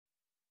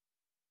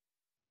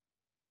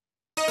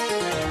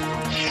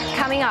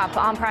Coming up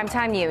on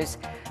Primetime News,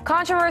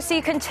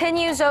 controversy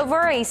continues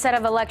over a set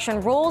of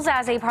election rules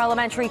as a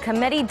parliamentary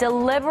committee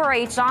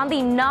deliberates on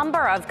the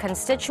number of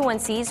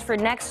constituencies for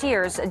next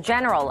year's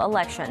general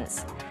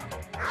elections.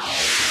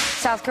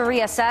 South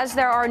Korea says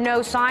there are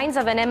no signs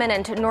of an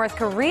imminent North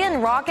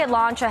Korean rocket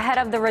launch ahead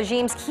of the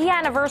regime's key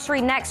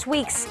anniversary next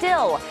week.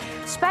 Still,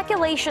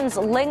 speculations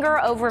linger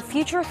over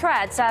future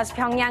threats as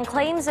Pyongyang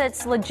claims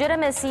its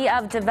legitimacy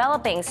of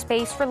developing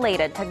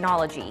space-related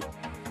technology.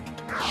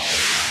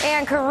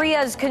 And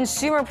Korea's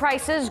consumer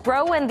prices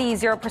grow in the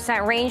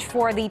 0% range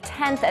for the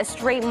 10th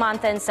straight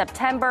month in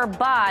September,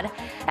 but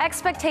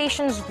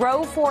expectations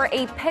grow for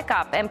a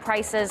pickup in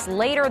prices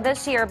later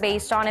this year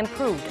based on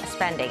improved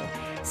spending.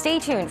 Stay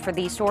tuned for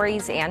these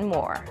stories and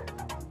more.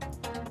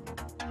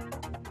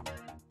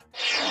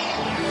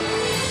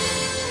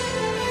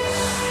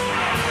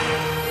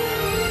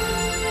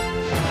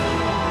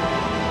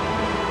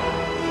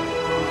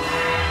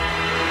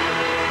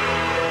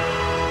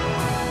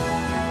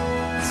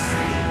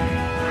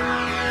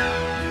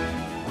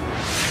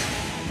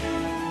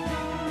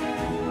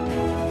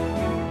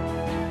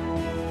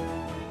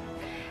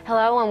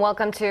 Hello and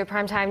welcome to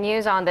Primetime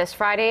News on this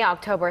Friday,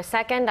 October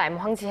 2nd. I'm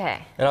Hwang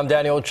Ji-hye. And I'm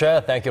Daniel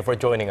Choy. Thank you for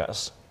joining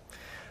us.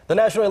 The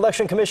National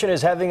Election Commission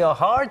is having a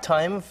hard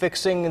time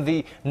fixing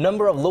the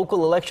number of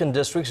local election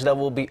districts that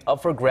will be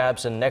up for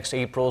grabs in next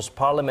April's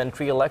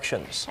parliamentary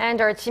elections.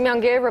 And our Kim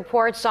Young-gil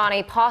reports on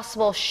a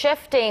possible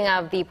shifting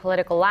of the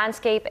political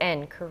landscape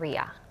in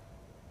Korea.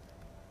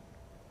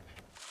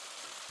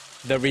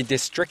 The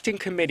redistricting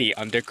committee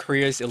under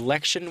Korea's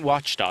election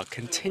watchdog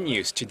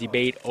continues to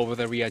debate over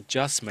the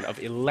readjustment of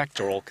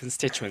electoral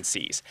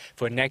constituencies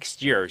for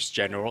next year's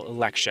general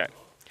election.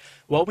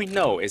 What we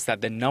know is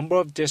that the number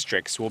of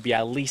districts will be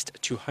at least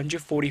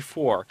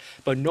 244,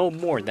 but no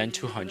more than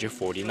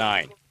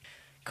 249.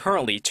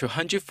 Currently,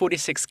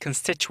 246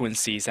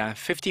 constituencies and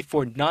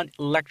 54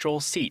 non-electoral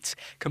seats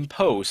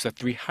compose the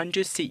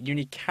 300-seat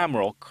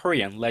unicameral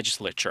Korean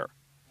legislature.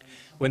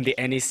 When the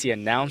NEC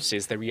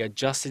announces the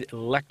readjusted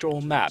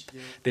electoral map,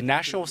 the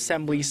National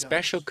Assembly's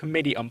Special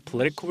Committee on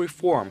Political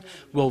Reform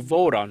will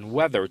vote on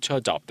whether to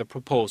adopt the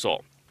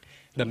proposal.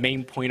 The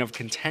main point of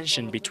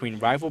contention between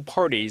rival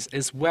parties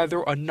is whether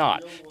or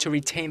not to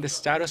retain the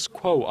status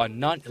quo on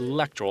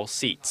non-electoral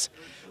seats.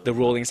 The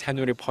ruling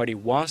Saenuri Party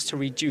wants to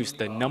reduce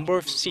the number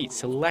of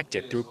seats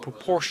elected through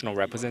proportional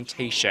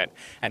representation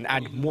and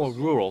add more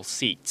rural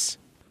seats.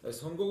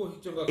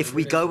 If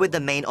we go with the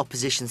main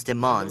opposition's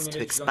demands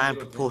to expand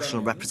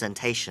proportional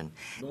representation,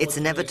 it's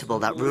inevitable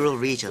that rural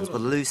regions will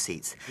lose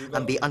seats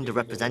and be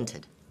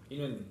underrepresented.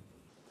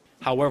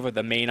 However,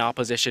 the main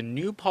opposition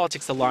New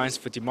Politics Alliance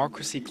for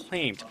Democracy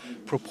claimed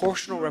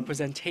proportional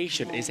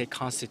representation is a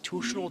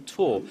constitutional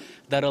tool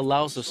that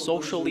allows the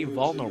socially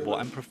vulnerable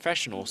and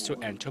professionals to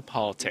enter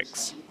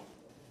politics.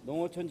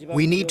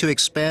 We need to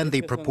expand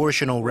the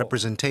proportional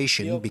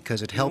representation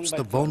because it helps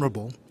the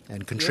vulnerable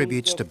and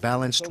contributes to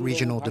balanced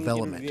regional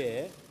development.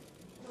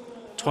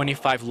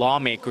 25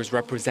 lawmakers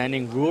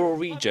representing rural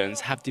regions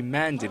have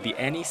demanded the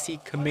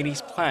NEC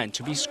committee's plan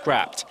to be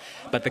scrapped,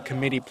 but the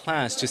committee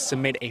plans to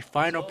submit a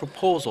final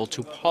proposal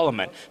to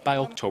Parliament by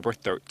October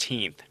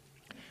 13th.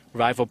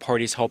 Rival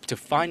parties hope to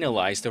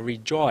finalize the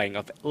redrawing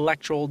of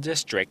electoral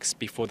districts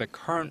before the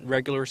current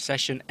regular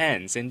session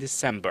ends in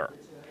December.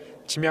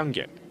 Kim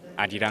Young-gil,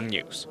 Arirang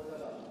News.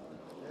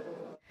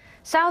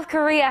 South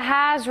Korea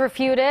has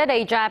refuted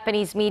a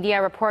Japanese media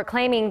report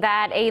claiming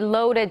that a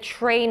loaded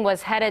train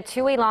was headed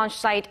to a launch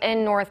site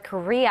in North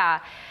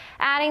Korea,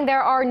 adding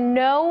there are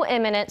no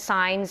imminent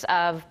signs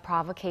of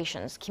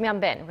provocations. Kim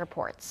Hyun-bin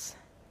reports.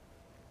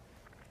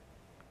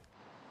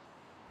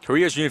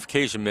 Korea's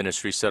Unification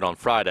Ministry said on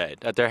Friday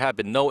that there have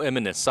been no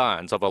imminent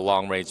signs of a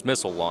long-range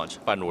missile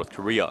launch by North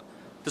Korea,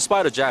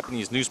 despite a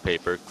Japanese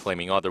newspaper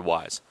claiming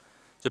otherwise.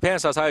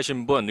 Japan's Asahi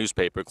Shimbun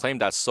newspaper claimed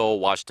that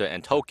Seoul, Washington,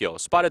 and Tokyo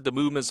spotted the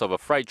movements of a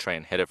freight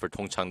train headed for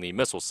Dongchangni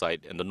missile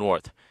site in the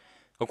north.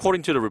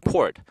 According to the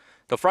report,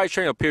 the freight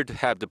train appeared to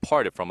have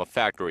departed from a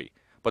factory,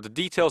 but the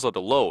details of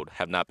the load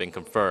have not been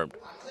confirmed.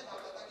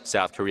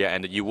 South Korea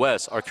and the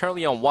U.S. are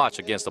currently on watch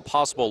against a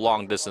possible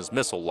long-distance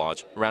missile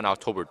launch around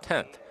October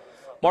 10th,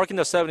 marking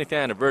the 70th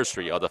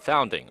anniversary of the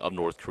founding of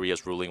North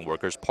Korea's ruling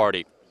Workers'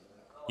 Party.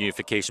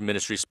 Unification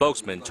Ministry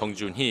spokesman Chung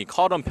Jun-hee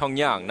called on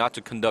Pyongyang not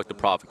to conduct the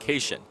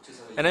provocation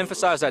and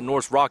emphasized that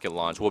North's rocket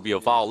launch will be a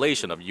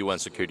violation of UN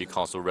Security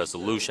Council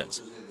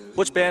resolutions,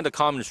 which banned the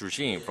communist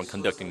regime from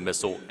conducting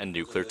missile and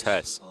nuclear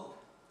tests.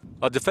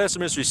 A Defense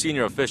Ministry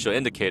senior official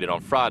indicated on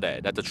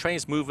Friday that the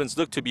train's movements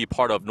look to be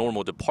part of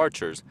normal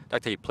departures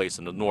that take place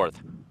in the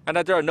north, and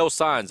that there are no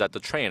signs that the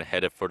train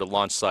headed for the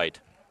launch site.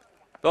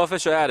 The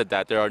official added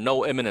that there are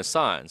no imminent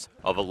signs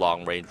of a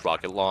long-range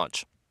rocket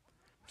launch.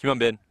 Kim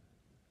Hyun-bin,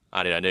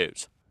 Arirang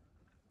News.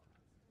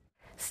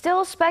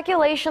 Still,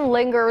 speculation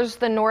lingers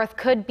the North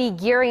could be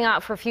gearing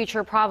up for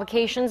future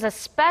provocations,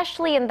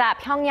 especially in that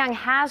Pyongyang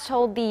has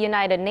told the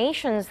United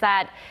Nations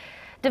that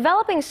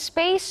developing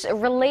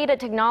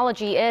space-related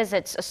technology is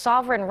its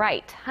sovereign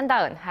right. Han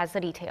Da-eun has the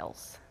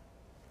details.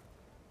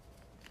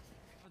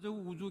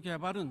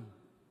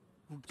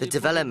 The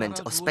development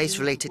of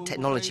space-related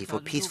technology for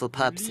peaceful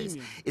purposes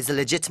is a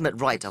legitimate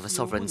right of a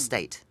sovereign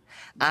state.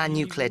 Our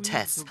nuclear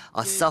tests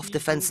are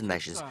self-defense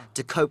measures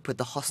to cope with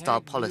the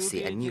hostile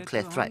policy and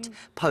nuclear threat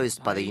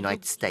posed by the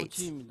United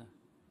States.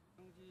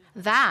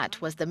 That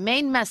was the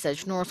main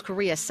message North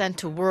Korea sent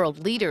to world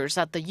leaders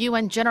at the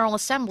UN General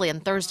Assembly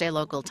on Thursday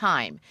local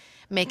time,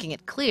 making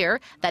it clear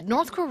that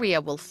North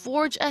Korea will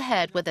forge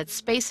ahead with its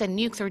space and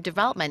nuclear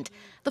development.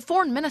 The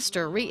foreign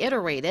minister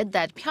reiterated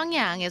that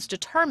Pyongyang is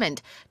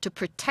determined to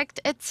protect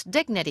its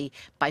dignity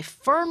by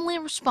firmly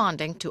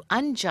responding to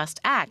unjust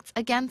acts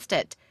against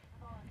it.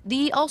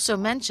 Lee also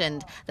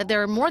mentioned that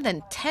there are more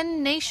than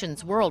 10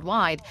 nations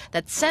worldwide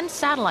that send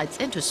satellites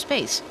into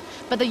space,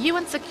 but the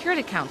UN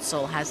Security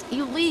Council has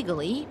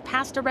illegally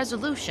passed a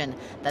resolution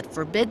that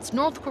forbids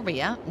North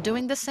Korea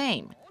doing the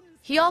same.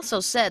 He also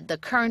said the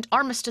current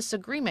armistice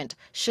agreement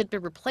should be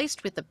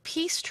replaced with a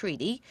peace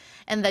treaty,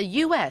 and the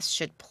U.S.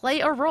 should play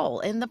a role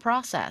in the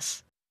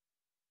process.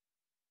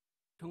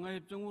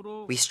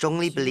 We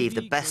strongly believe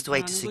the best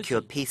way to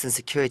secure peace and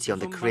security on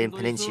the Korean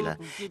Peninsula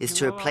is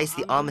to replace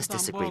the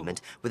armistice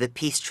agreement with a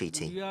peace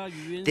treaty.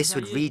 This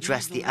would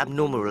redress the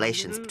abnormal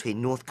relations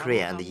between North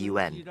Korea and the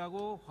UN.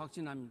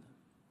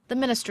 The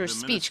minister's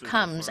speech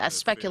comes as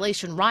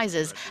speculation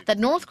rises that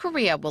North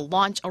Korea will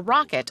launch a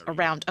rocket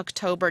around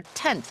October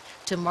 10th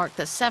to mark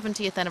the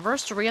 70th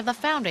anniversary of the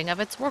founding of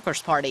its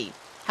Workers' Party.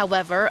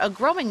 However, a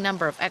growing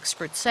number of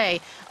experts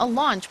say a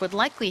launch would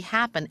likely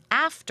happen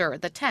after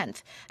the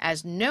 10th,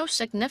 as no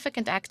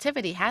significant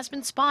activity has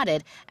been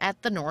spotted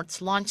at the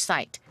North's launch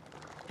site.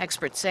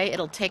 Experts say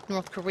it'll take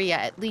North Korea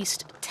at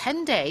least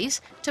 10 days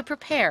to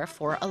prepare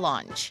for a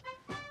launch.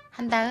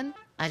 한다은,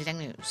 Arirang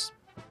News.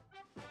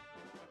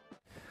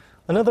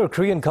 Another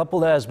Korean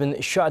couple has been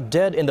shot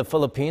dead in the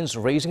Philippines,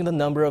 raising the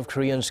number of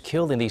Koreans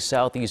killed in the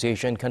Southeast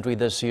Asian country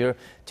this year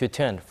to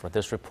 10. For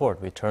this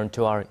report, we turn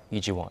to our Lee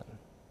Ji-won.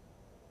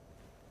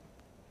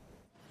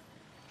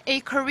 A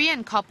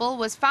Korean couple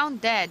was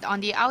found dead on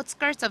the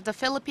outskirts of the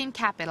Philippine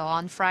capital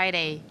on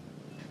Friday.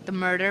 The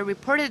murder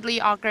reportedly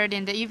occurred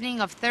in the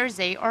evening of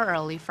Thursday or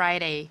early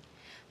Friday.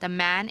 The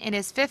man in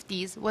his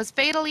 50s was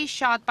fatally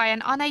shot by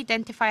an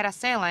unidentified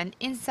assailant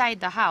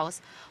inside the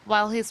house,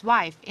 while his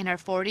wife in her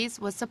 40s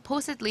was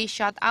supposedly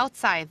shot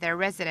outside their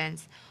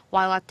residence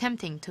while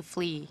attempting to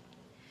flee.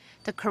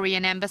 The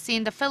Korean embassy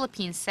in the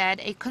Philippines said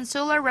a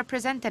consular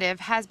representative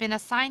has been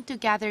assigned to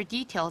gather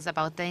details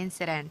about the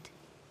incident.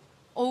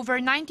 Over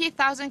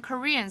 90,000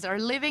 Koreans are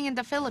living in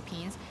the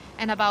Philippines,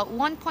 and about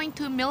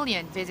 1.2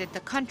 million visit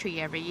the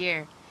country every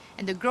year.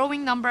 And the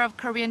growing number of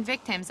Korean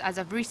victims as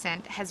of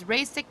recent has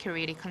raised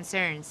security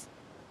concerns.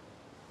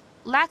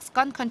 Lax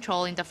gun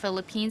control in the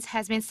Philippines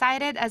has been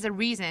cited as a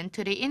reason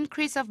to the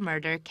increase of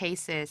murder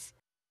cases.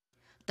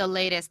 The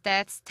latest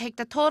deaths take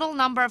the total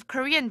number of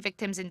Korean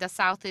victims in the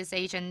Southeast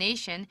Asian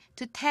nation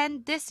to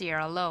 10 this year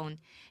alone,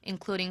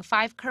 including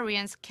 5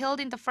 Koreans killed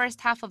in the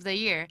first half of the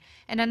year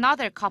and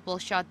another couple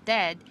shot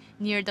dead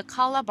near the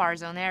Calabar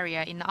zone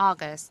area in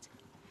August.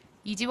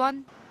 Lee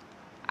Ji-won,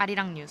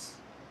 Arirang News.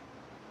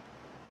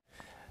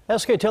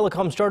 SK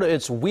Telecom started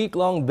its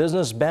week-long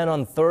business ban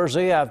on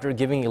Thursday after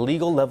giving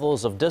illegal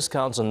levels of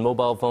discounts on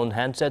mobile phone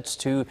handsets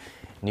to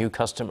new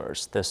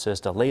customers. This is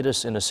the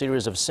latest in a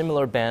series of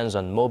similar bans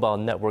on mobile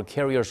network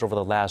carriers over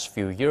the last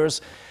few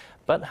years.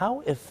 But how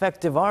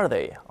effective are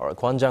they? Our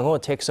Hwang Ji-hye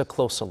takes a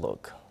closer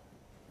look.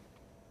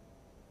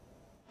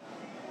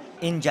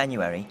 In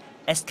January,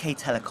 SK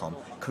Telecom,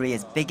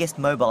 Korea's biggest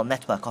mobile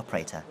network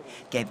operator,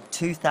 gave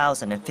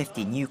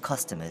 2,050 new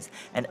customers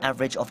an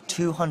average of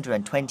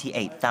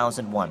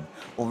 228,000 won,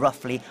 or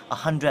roughly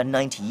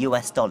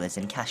 $190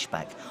 in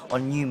cashback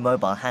on new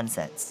mobile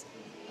handsets.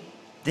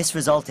 This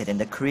resulted in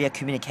the Korea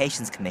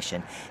Communications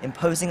Commission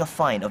imposing a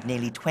fine of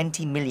nearly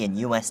 $20 million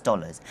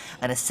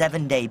and a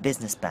 7-day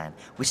business ban,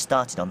 which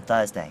started on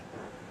Thursday.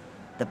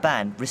 The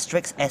ban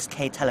restricts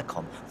SK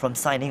Telecom from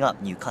signing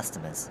up new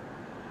customers.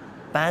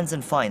 Bans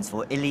and fines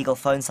for illegal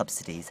phone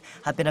subsidies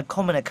have been a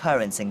common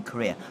occurrence in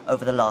Korea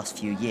over the last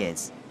few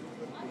years.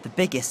 The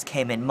biggest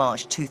came in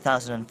March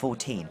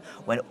 2014,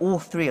 when all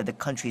 3 of the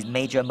country's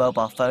major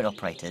mobile phone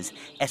operators,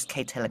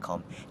 SK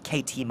Telecom,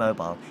 KT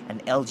Mobile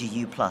and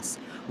LGU+,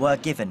 were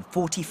given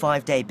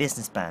 45-day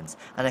business bans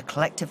and a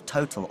collective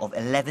total of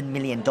 $11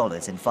 million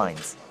in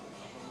fines.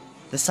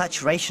 The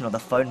saturation of the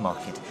phone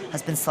market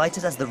has been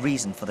cited as the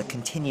reason for the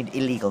continued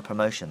illegal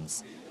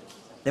promotions.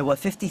 There were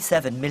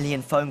 57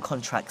 million phone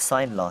contracts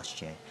signed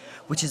last year,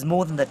 which is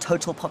more than the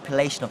total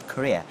population of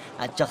Korea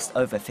at just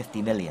over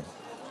 50 million.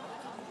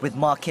 With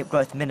market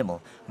growth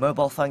minimal,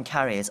 mobile phone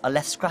carriers are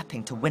left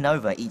scrapping to win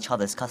over each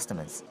other's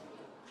customers.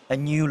 A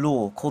new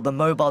law called the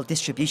Mobile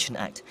Distribution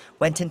Act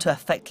went into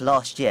effect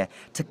last year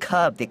to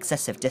curb the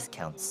excessive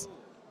discounts.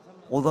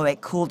 Although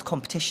it cooled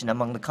competition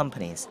among the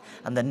companies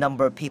and the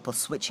number of people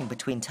switching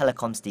between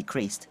telecoms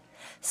decreased,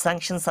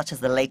 sanctions such as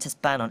the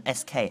latest ban on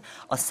SK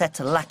are said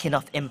to lack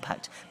enough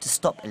impact to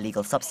stop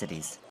illegal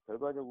subsidies.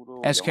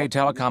 SK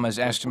Telecom is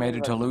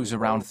estimated to lose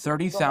around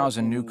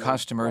 30,000 new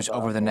customers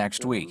over the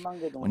next week.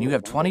 When you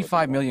have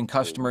 25 million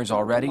customers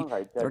already,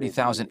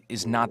 30,000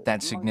 is not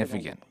that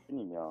significant.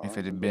 If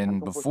it had been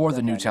before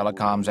the new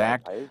Telecoms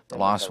Act, the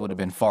loss would have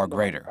been far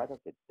greater.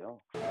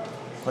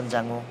 Hwang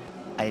Ji-hye,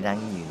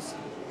 Arirang News.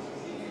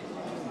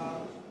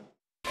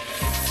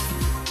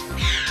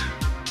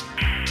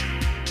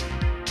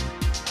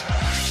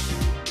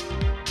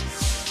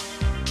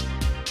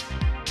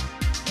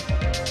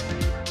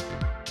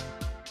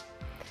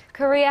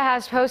 Korea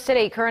has posted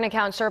a current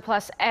account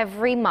surplus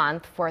every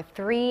month for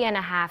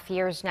 3.5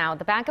 years now.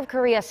 The Bank of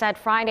Korea said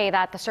Friday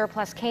that the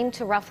surplus came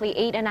to roughly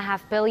 $8.5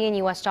 billion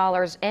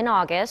in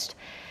August.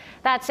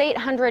 That's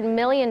 $800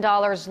 million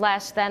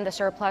less than the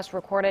surplus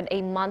recorded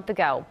a month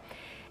ago.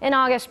 In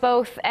August,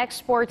 both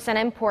exports and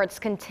imports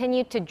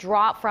continued to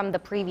drop from the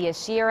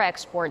previous year.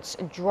 Exports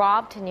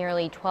dropped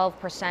nearly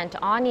 12%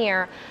 on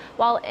year,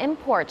 while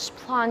imports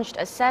plunged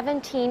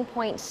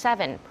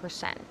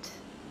 17.7%.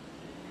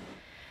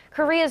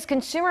 Korea's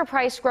consumer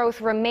price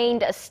growth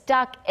remained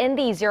stuck in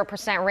the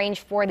 0% range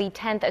for the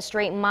 10th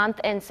straight month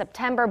in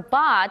September,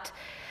 but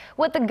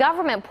with the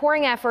government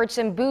pouring efforts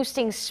in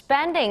boosting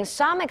spending,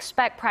 some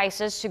expect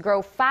prices to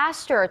grow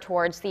faster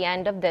towards the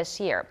end of this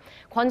year.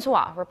 Kwon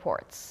So-ah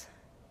reports.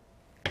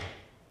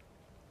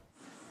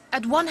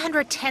 At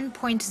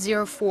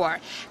 110.04,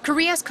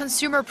 Korea's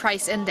consumer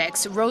price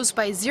index rose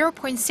by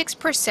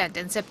 0.6%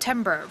 in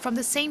September from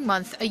the same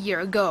month a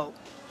year ago.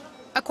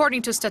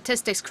 According to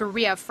Statistics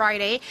Korea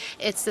Friday,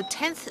 it's the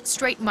 10th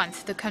straight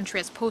month the country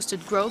has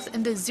posted growth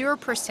in the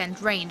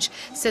 0% range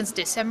since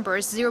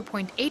December's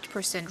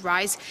 0.8%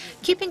 rise,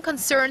 keeping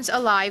concerns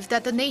alive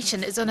that the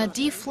nation is on a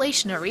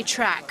deflationary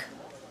track.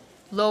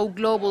 Low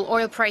global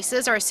oil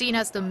prices are seen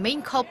as the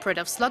main culprit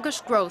of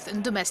sluggish growth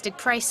in domestic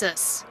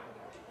prices.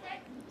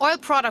 Oil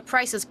product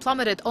prices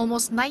plummeted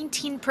almost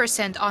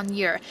 19% on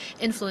year,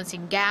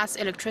 influencing gas,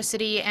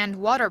 electricity, and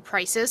water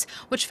prices,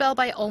 which fell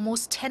by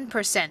almost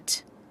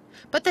 10%.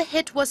 But the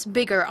hit was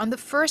bigger on the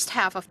first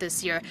half of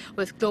this year,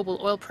 with global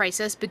oil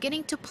prices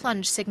beginning to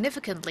plunge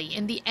significantly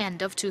in the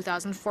end of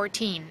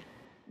 2014.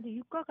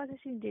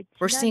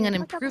 We're seeing an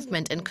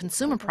improvement in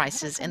consumer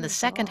prices in the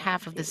second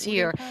half of this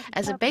year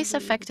as a base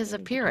effect is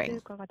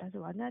appearing.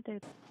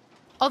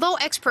 Although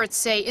experts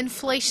say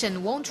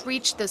inflation won't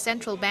reach the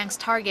central bank's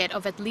target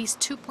of at least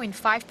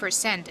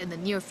 2.5% in the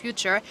near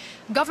future,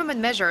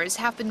 government measures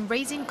have been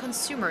raising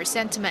consumer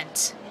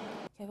sentiment.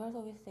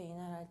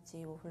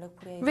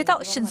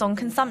 Reductions on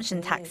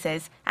consumption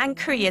taxes and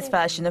Korea's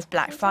version of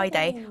Black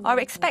Friday are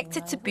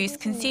expected to boost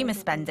consumer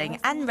spending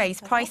and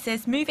raise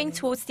prices moving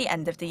towards the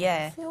end of the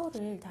year.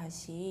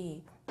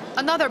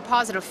 Another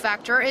positive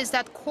factor is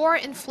that core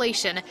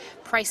inflation,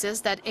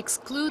 prices that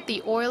exclude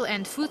the oil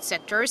and food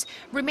sectors,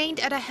 remained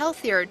at a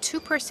healthier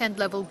 2%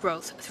 level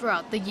growth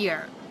throughout the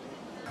year.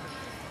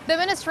 The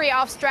Ministry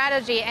of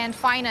Strategy and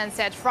Finance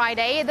said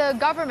Friday the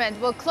government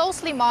will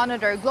closely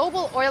monitor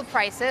global oil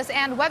prices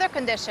and weather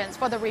conditions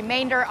for the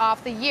remainder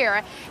of the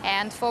year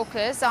and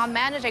focus on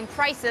managing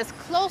prices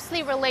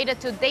closely related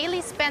to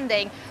daily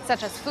spending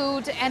such as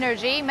food,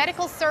 energy,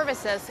 medical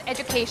services,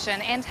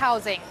 education, and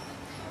housing.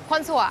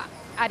 Kwon So-ah,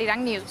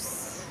 Arirang News.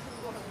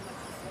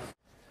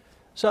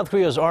 South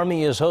Korea's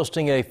army is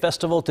hosting a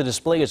festival to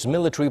display its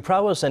military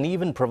prowess and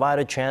even provide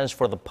a chance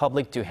for the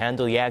public to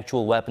handle the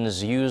actual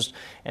weapons used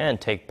and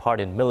take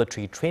part in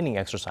military training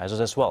exercises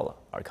as well.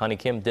 Our Connie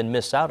Kim didn't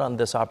miss out on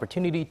this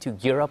opportunity to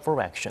gear up for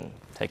action.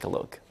 Take a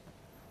look.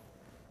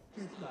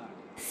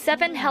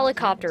 7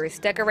 helicopters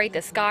decorate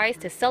the skies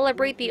to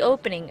celebrate the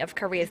opening of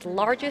Korea's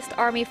largest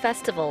army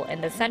festival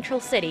in the central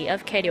city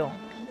of Gyeong.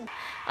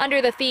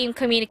 Under the theme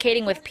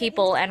Communicating with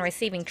People and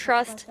Receiving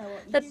Trust,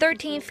 the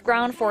 13th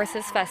Ground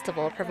Forces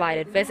Festival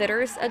provided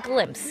visitors a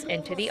glimpse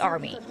into the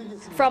Army.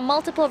 From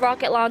multiple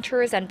rocket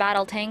launchers and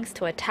battle tanks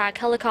to attack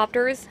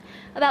helicopters,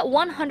 about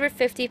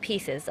 150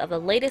 pieces of the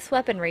latest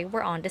weaponry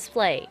were on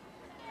display.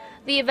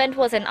 The event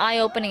was an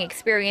eye-opening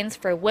experience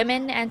for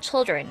women and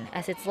children,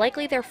 as it's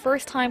likely their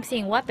first time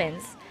seeing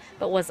weapons,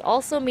 but was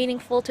also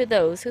meaningful to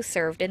those who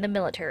served in the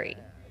military.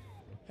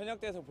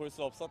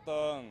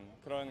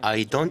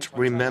 I don't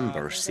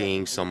remember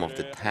seeing some of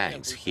the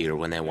tanks here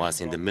when I was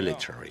in the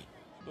military.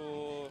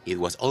 It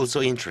was also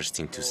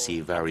interesting to see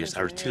various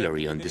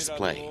artillery on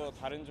display.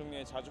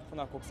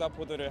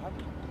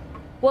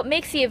 What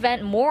makes the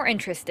event more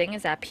interesting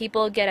is that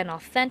people get an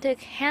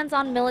authentic,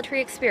 hands-on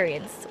military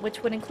experience,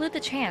 which would include the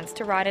chance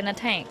to ride in a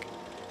tank.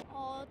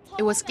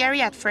 It was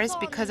scary at first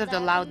because of the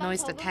loud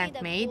noise the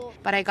tank made,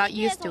 but I got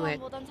used to it.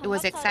 It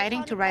was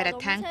exciting to ride a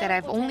tank that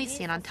I've only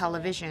seen on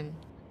television.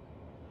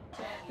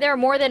 There are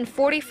more than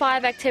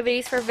 45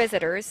 activities for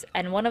visitors,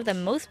 and one of the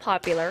most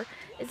popular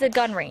is a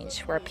gun range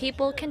where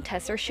people can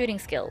test their shooting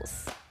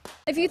skills.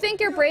 If you think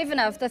you're brave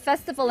enough, the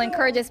festival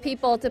encourages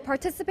people to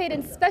participate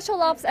in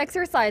special ops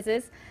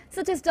exercises,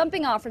 such as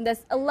jumping off from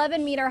this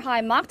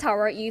 11-meter-high mock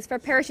tower used for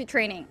parachute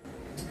training.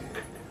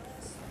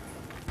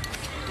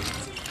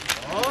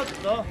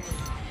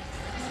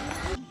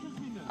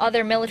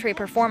 Other military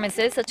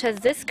performances, such as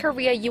this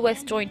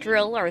Korea-US joint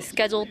drill, are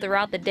scheduled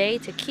throughout the day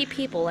to keep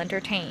people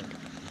entertained.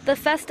 The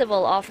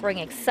festival, offering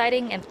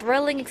exciting and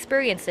thrilling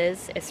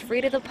experiences, is free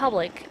to the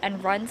public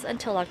and runs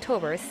until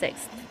October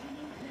 6th.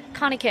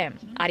 Connie Kim,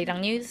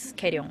 Arirang News,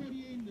 Kaesong.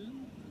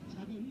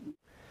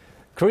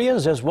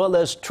 Koreans as well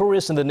as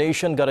tourists in the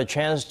nation got a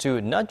chance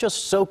to not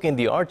just soak in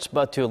the arts,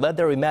 but to let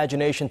their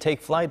imagination take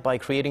flight by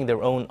creating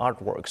their own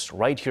artworks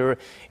right here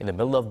in the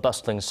middle of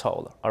bustling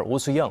Seoul. Our Oh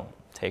Soo-young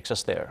takes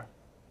us there.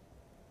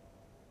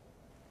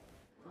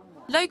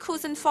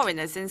 Locals and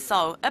foreigners in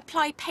Seoul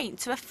apply paint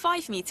to a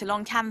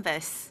 5-meter-long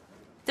canvas.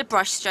 The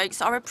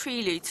brushstrokes are a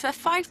prelude to a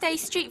 5-day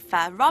street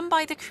fair run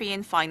by the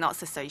Korean Fine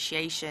Arts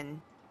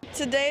Association.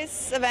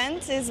 Today's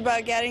event is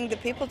about getting the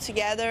people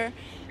together.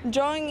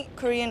 Drawing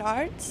Korean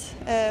art,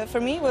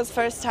 for me, was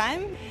first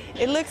time.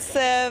 It looks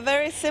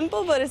very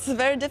simple, but it's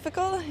very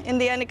difficult. In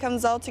the end, it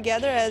comes all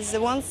together as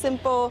one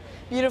simple,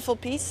 beautiful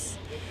piece.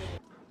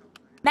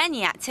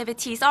 Many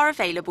activities are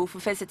available for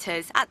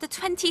visitors at the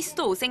 20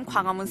 stalls in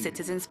Gwanghwamun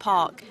Citizens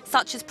Park,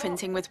 such as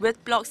printing with wood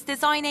blocks,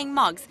 designing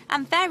mugs,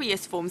 and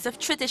various forms of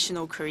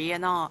traditional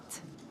Korean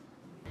art.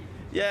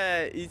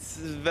 Yeah, it's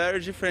very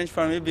different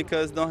for me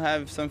because I don't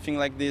have something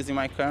like this in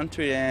my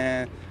country,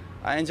 and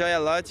I enjoy a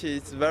lot.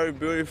 It's very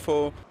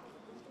beautiful.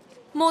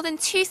 More than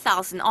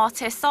 2,000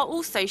 artists are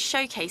also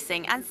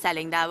showcasing and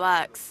selling their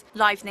works,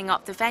 livening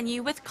up the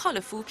venue with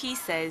colourful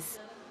pieces.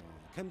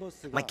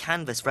 My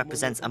canvas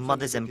represents a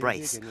mother's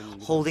embrace,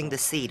 holding the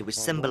seed which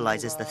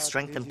symbolizes the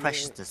strength and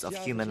preciousness of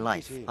human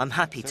life. I'm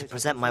happy to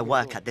present my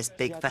work at this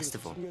big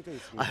festival.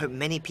 I hope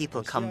many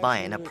people come by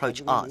and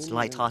approach arts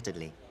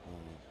lightheartedly.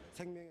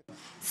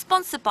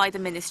 Sponsored by the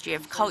Ministry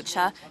of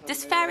Culture,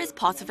 this fair is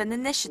part of an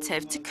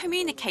initiative to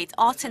communicate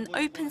art in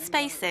open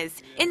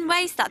spaces in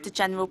ways that the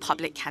general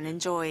public can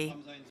enjoy.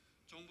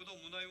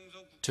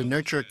 To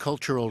nurture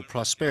cultural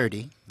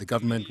prosperity, the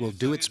government will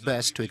do its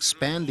best to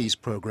expand these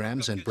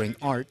programs and bring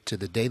art to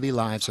the daily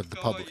lives of the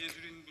public.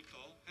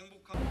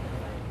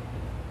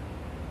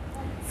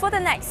 For the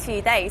next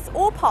few days,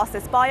 all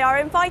passers-by are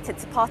invited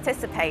to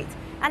participate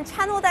and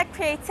channel their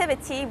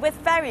creativity with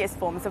various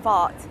forms of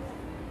art.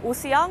 Oh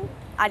Soo-young,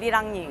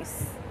 Arirang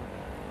News.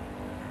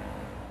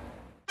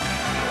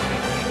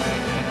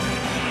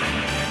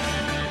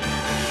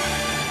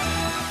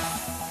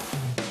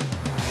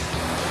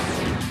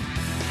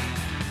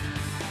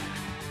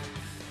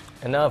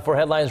 And now for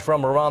headlines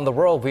from around the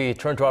world, we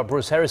turn to our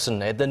Bruce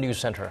Harrison at the News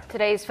Center.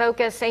 Today's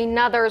focus,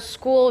 another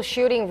school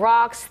shooting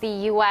rocks the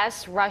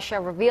U.S.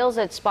 Russia reveals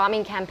its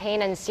bombing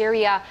campaign in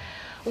Syria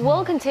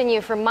will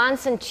continue for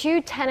months, and 2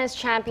 tennis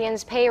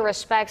champions pay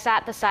respects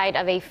at the site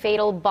of a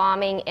fatal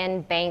bombing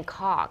in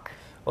Bangkok.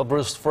 Well,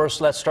 Bruce, first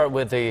let's start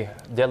with a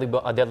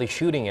deadly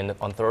shooting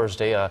on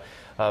Thursday.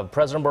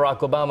 President Barack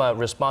Obama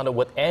responded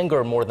with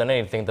anger more than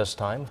anything this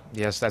time.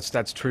 Yes,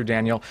 that's true,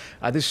 Daniel.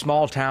 This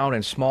small town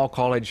and small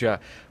college will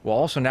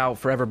also now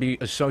forever be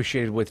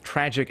associated with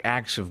tragic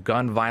acts of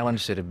gun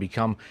violence that have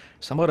become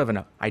somewhat of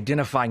an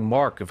identifying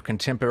mark of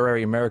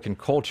contemporary American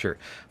culture.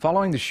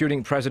 Following the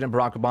shooting, President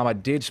Barack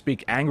Obama did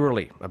speak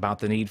angrily about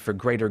the need for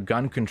greater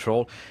gun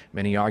control.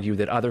 Many argue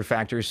that other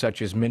factors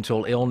such as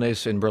mental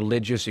illness and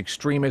religious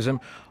extremism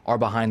are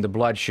behind the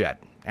bloodshed.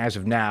 As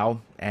of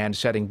now, and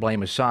setting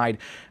blame aside,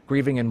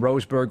 grieving in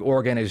Roseburg,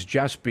 Oregon is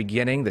just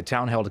beginning. The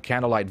town held a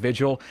candlelight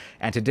vigil,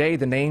 and today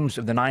the names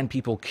of the 9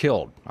 people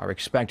killed are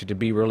expected to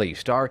be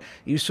released. Our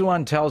Lee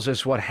Soo-won tells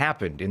us what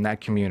happened in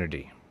that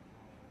community.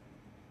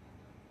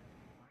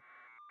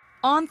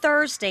 On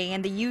Thursday,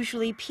 in the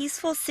usually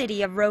peaceful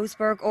city of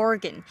Roseburg,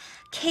 Oregon,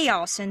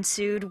 chaos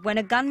ensued when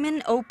a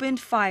gunman opened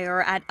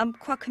fire at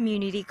Umpqua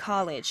Community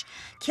College,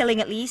 killing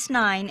at least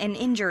 9 and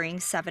injuring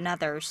 7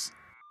 others.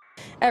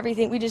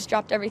 We just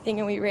dropped everything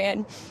and we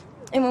ran.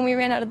 And when we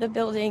ran out of the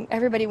building,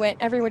 everybody went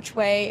every which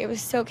way. It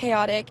was so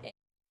chaotic.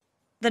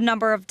 The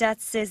number of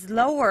deaths is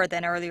lower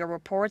than earlier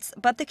reports,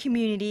 but the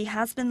community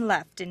has been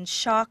left in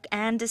shock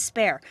and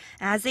despair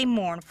as they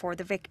mourn for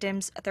the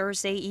victims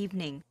Thursday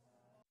evening.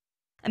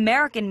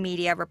 American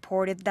media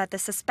reported that the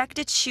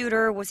suspected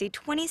shooter was a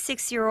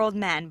 26-year-old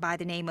man by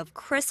the name of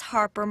Chris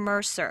Harper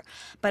Mercer,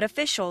 but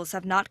officials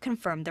have not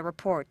confirmed the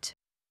report.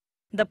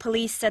 The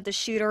police said the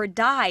shooter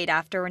died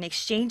after an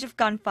exchange of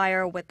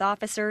gunfire with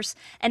officers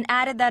and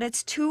added that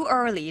it's too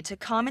early to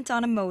comment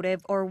on a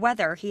motive or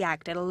whether he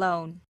acted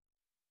alone.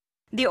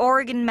 The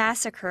Oregon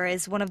massacre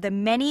is one of the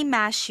many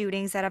mass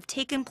shootings that have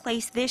taken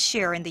place this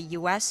year in the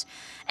U.S.,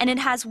 and it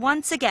has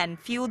once again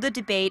fueled the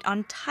debate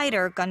on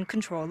tighter gun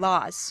control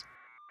laws.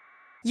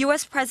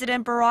 U.S.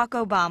 President Barack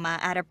Obama,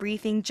 at a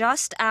briefing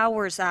just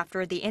hours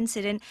after the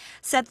incident,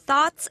 said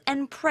thoughts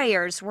and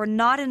prayers were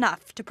not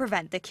enough to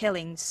prevent the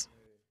killings.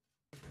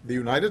 The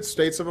United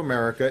States of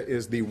America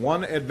is the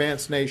one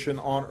advanced nation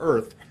on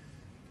earth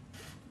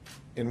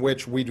in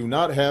which we do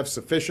not have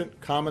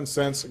sufficient common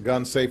sense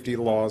gun safety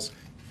laws,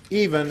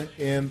 even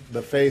in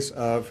the face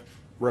of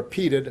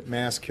repeated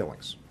mass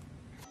killings.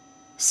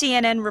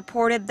 CNN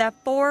reported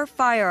that 4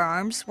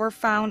 firearms were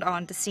found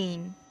on the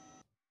scene.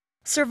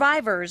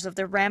 Survivors of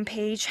the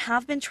rampage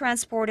have been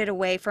transported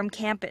away from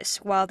campus,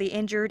 while the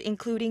injured,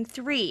 including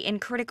 3 in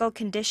critical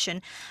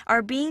condition,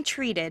 are being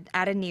treated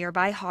at a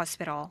nearby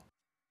hospital.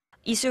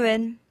 Lee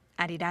Soo-in,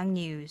 Arirang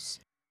News.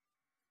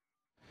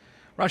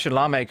 A Russian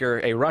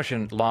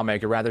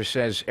lawmaker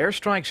says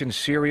airstrikes in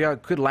Syria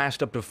could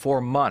last up to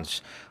 4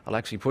 months.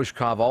 Alexei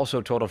Pushkov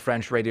also told a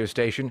French radio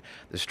station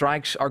the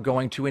strikes are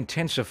going to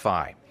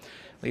intensify.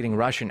 Leading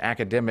Russian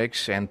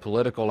academics and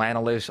political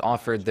analysts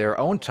offered their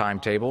own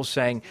timetables,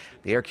 saying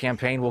the air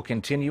campaign will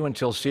continue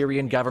until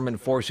Syrian government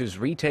forces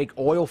retake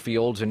oil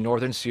fields in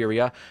northern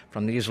Syria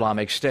from the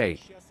Islamic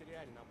State.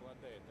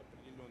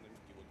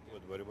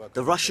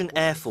 The Russian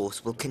Air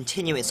Force will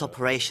continue its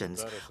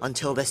operations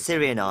until the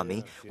Syrian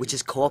army, which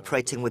is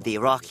cooperating with the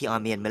Iraqi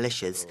army and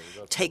militias,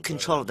 take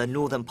control of the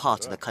northern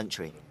part of the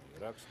country.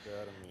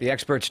 The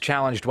experts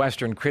challenged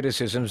Western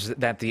criticisms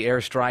that the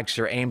airstrikes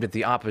are aimed at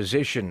the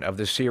opposition of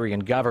the Syrian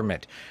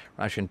government.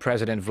 Russian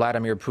President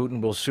Vladimir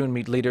Putin will soon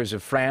meet leaders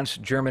of France,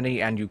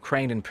 Germany, and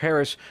Ukraine in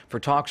Paris for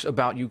talks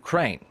about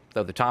Ukraine,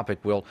 though the topic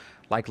will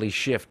likely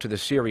shift to the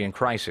Syrian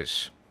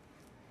crisis.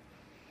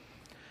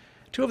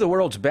 2 of the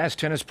world's best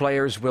tennis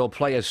players will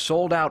play a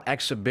sold-out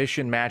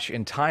exhibition match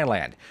in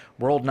Thailand.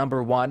 World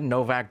number 1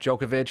 Novak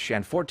Djokovic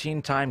and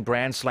 14-time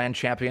Grand Slam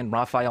champion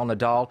Rafael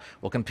Nadal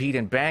will compete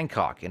in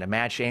Bangkok in a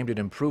match aimed at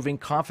improving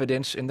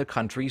confidence in the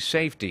country's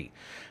safety.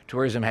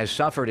 Tourism has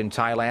suffered in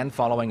Thailand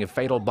following a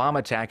fatal bomb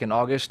attack in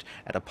August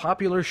at a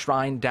popular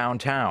shrine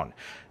downtown.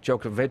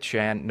 Djokovic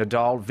and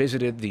Nadal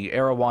visited the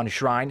Arirang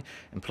shrine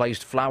and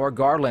placed flower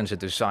garlands at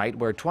the site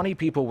where 20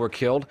 people were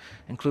killed,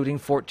 including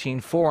 14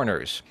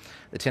 foreigners.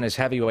 The tennis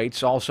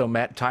heavyweights also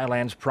met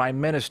Thailand's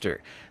prime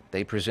minister.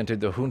 They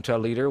presented the junta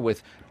leader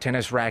with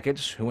tennis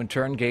rackets, who in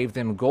turn gave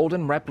them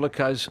golden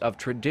replicas of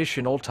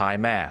traditional Thai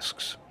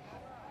masks.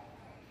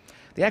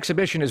 The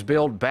exhibition is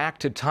billed back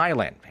to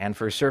Thailand, and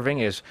for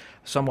serving as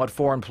somewhat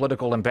foreign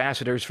political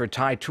ambassadors for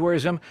Thai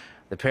tourism,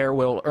 the pair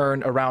will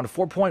earn around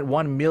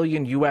 $4.1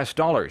 million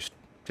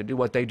to do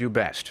what they do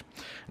best.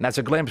 And that's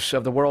a glimpse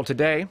of the world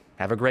today.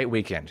 Have a great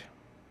weekend.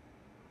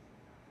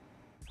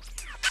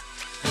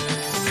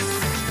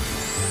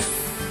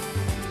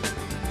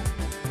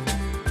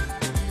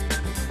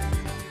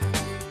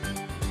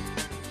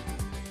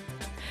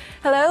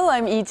 Hello,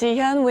 I'm Lee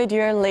Ji-hye with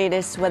your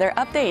latest weather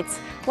updates.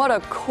 What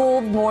a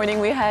cold morning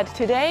we had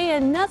today,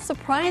 and not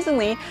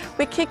surprisingly,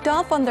 we kicked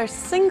off under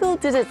single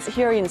digits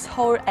here in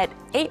Seoul at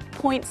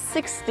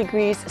 8.6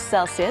 degrees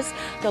Celsius,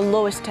 the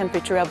lowest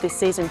temperature of the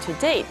season to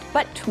date.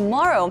 But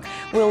tomorrow,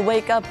 we'll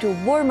wake up to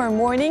warmer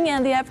morning,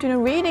 and the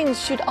afternoon readings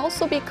should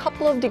also be a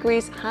couple of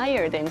degrees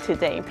higher than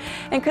today.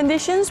 And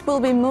conditions will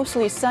be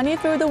mostly sunny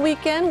through the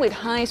weekend, with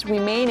highs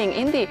remaining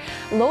in the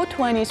low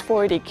 20s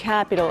for the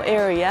capital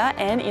area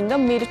and in the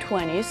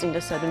mid-20s in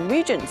the southern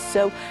regions.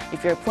 So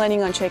if you're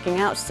planning on checking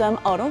out some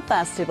autumn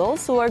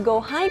festivals or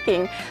go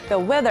hiking, the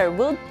weather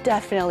will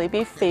definitely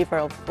be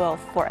favorable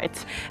for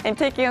it. And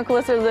taking a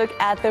closer look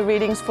at the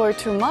readings for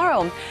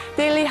tomorrow.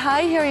 Daily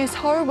high here in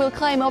Seoul will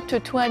climb up to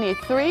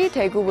 23,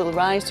 Daegu will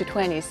rise to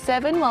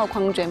 27, while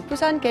Gwangju and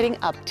Busan getting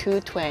up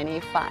to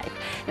 25.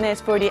 And as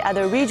for the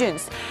other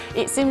regions,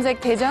 it seems like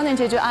Daejeon and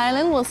Jeju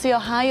Island will see a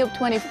high of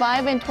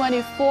 25 and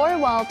 24,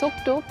 while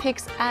Dokdo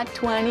peaks at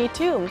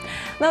 22.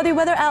 Now the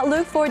weather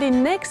outlook for the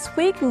next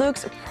week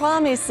looks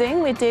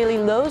promising, with daily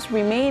lows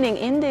remaining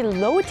in the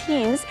low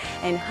teens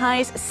and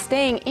highs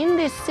staying in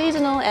the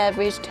seasonal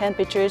average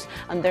temperatures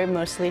under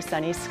mostly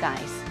sunny skies.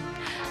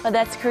 Well,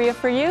 that's Korea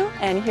for you,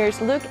 and here's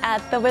a look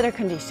at the weather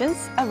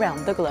conditions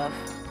around the globe.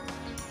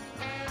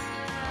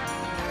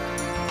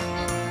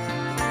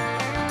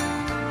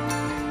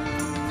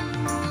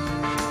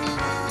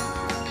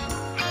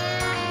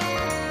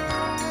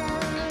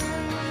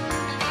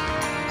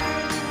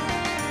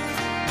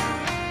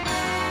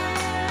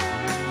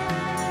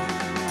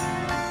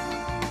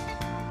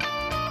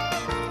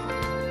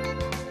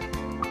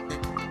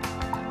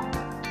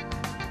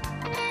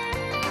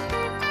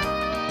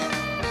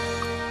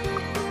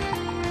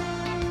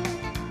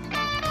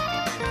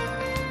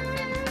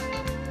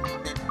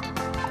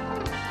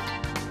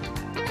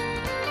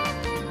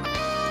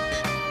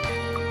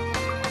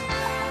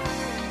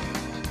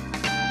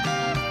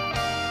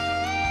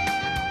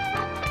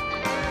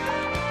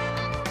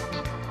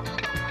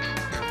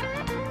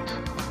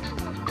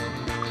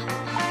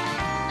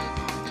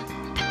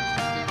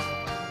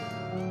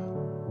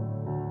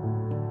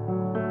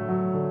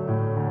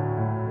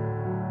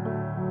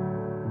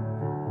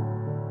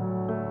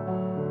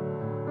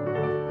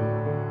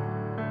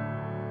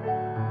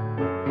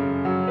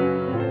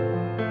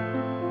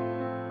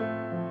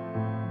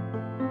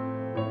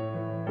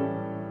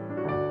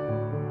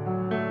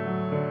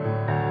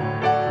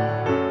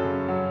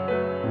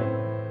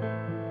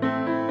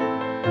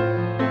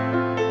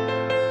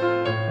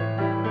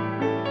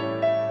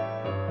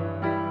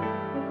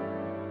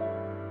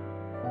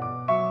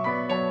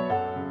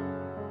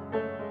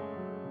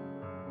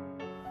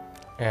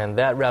 And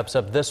that wraps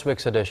up this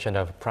week's edition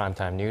of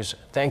Primetime News.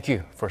 Thank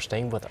you for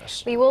staying with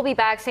us. We will be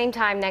back same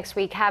time next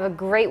week. Have a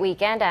great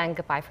weekend, and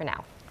goodbye for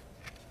now.